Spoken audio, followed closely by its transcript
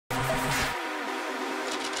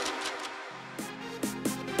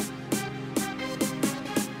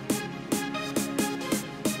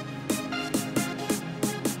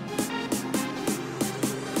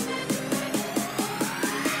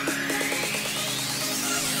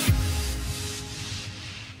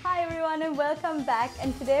welcome back,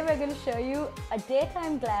 and today we're going to show you a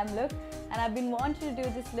daytime glam look. And I've been wanting to do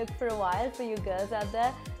this look for a while for you girls out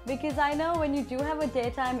there, because I know when you do have a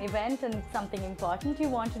daytime event and something important, you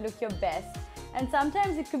want to look your best. And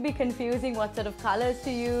sometimes it could be confusing what sort of colors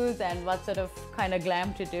to use and what sort of kind of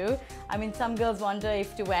glam to do. I mean, some girls wonder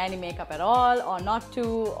if to wear any makeup at all or not to,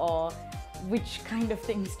 or which kind of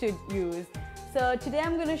things to use. So today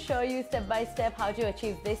I'm going to show you step by step how to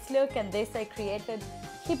achieve this look, and this I created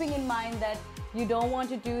keeping in mind that you don't want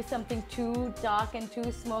to do something too dark and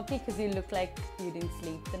too smoky because you look like you didn't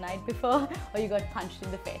sleep the night before or you got punched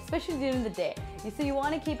in the face, especially during the day. So you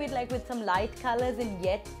want to keep it like with some light colors, and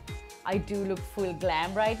yet I do look full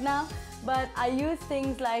glam right now. But I use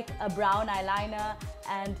things like a brown eyeliner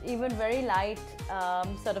and even very light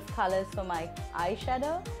sort of colors for my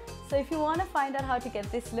eyeshadow. So if you want to find out how to get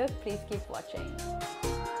this look, please keep watching.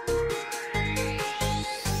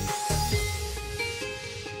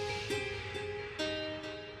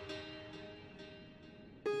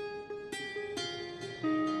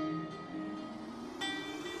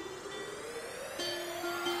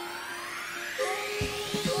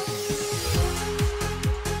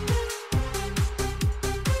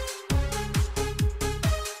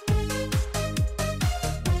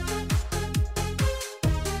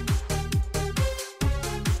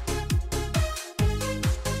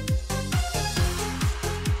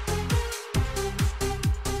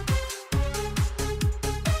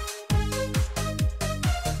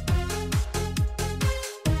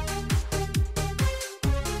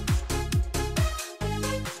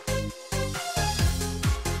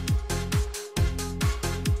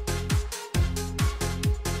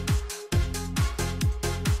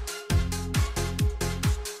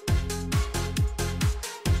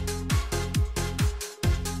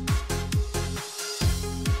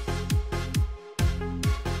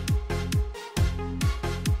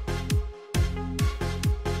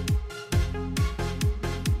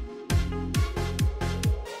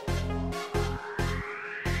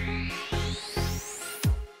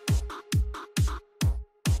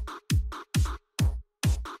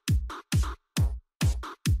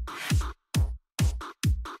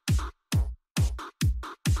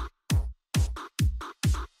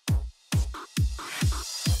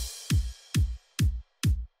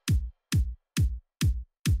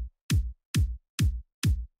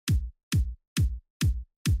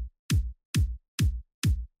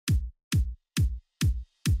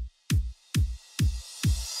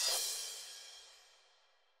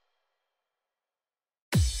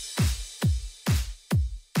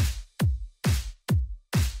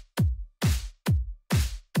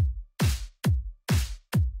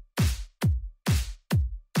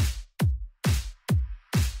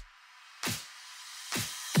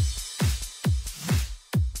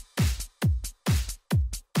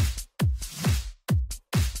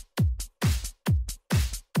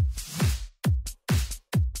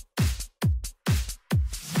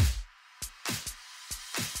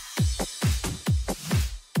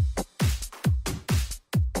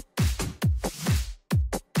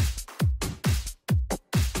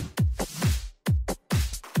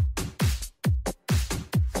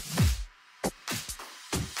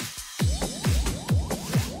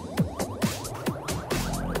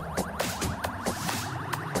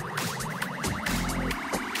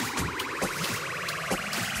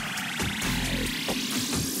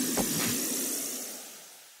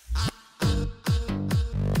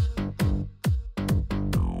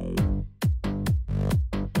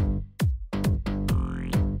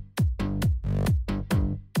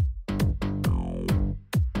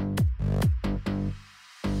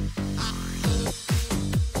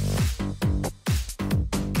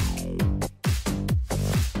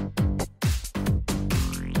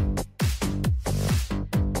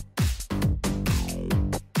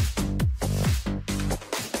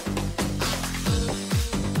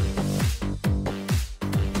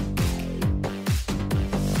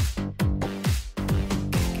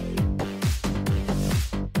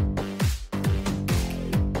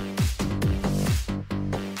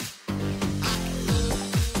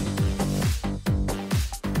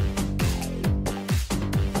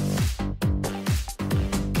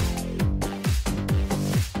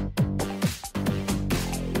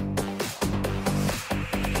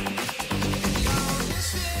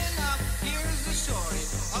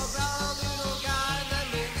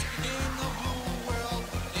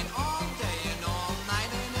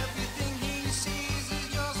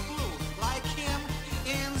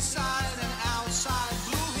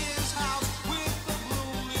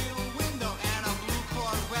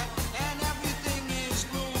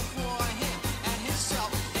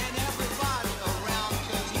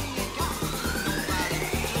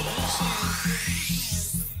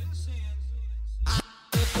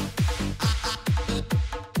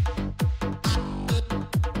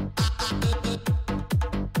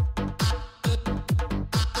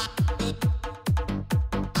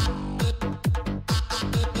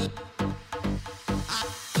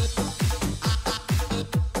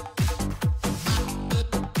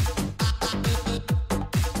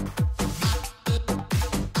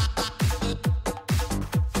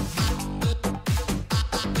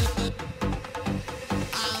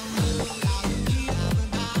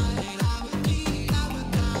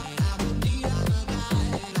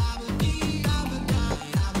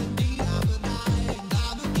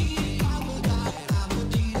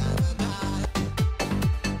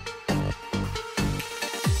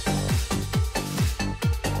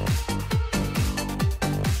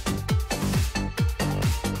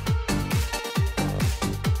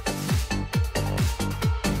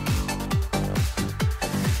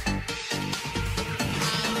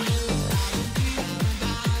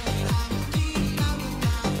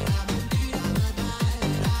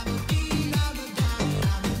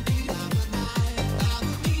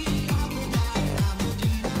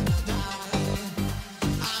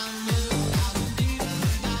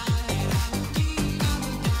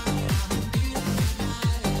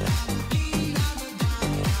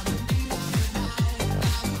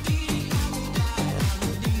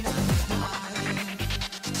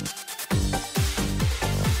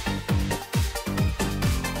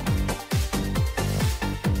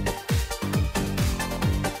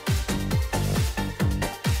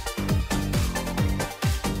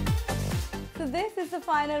 the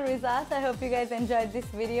final result. I hope you guys enjoyed this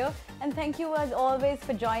video, and thank you as always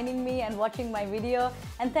for joining me and watching my video,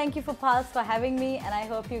 and thank you for Pulse for having me, and I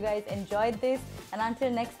hope you guys enjoyed this, and until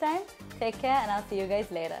next time, take care and I'll see you guys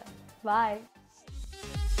later. Bye.